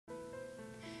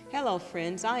Hello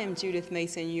friends, I am Judith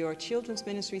Mason, your Children's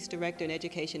Ministries Director and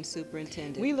Education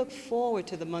Superintendent. We look forward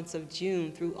to the months of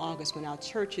June through August when our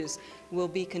churches will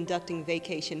be conducting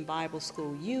Vacation Bible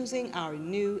School using our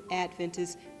new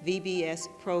Adventist VBS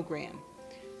program.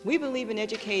 We believe in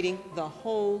educating the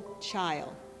whole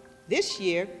child. This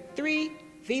year, 3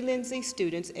 V. Lindsay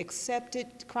students accepted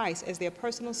Christ as their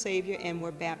personal Savior and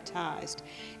were baptized.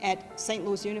 At St.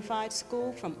 Louis Unified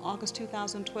School from August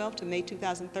 2012 to May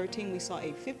 2013, we saw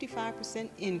a 55%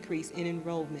 increase in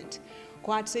enrollment.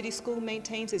 Quad City School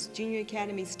maintains its Junior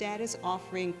Academy status,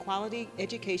 offering quality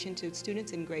education to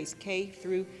students in grades K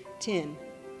through 10.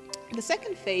 The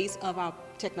second phase of our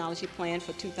technology plan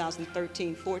for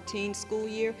 2013-14 school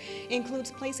year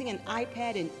includes placing an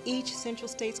iPad in each Central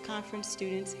States Conference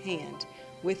student's hand.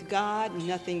 With God,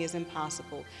 nothing is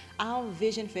impossible. Our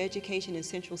vision for education in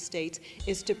Central States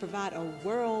is to provide a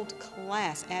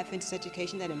world-class Adventist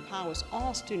education that empowers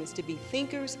all students to be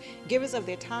thinkers, givers of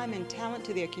their time and talent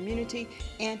to their community,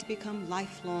 and to become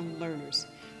lifelong learners.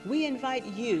 We invite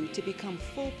you to become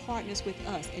full partners with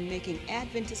us in making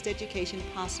Adventist education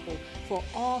possible for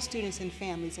all students and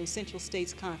families in Central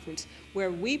States Conference,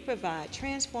 where we provide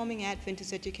transforming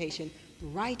Adventist education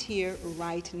right here,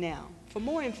 right now. For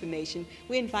more information,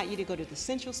 we invite you to go to the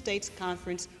Central States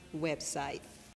Conference website.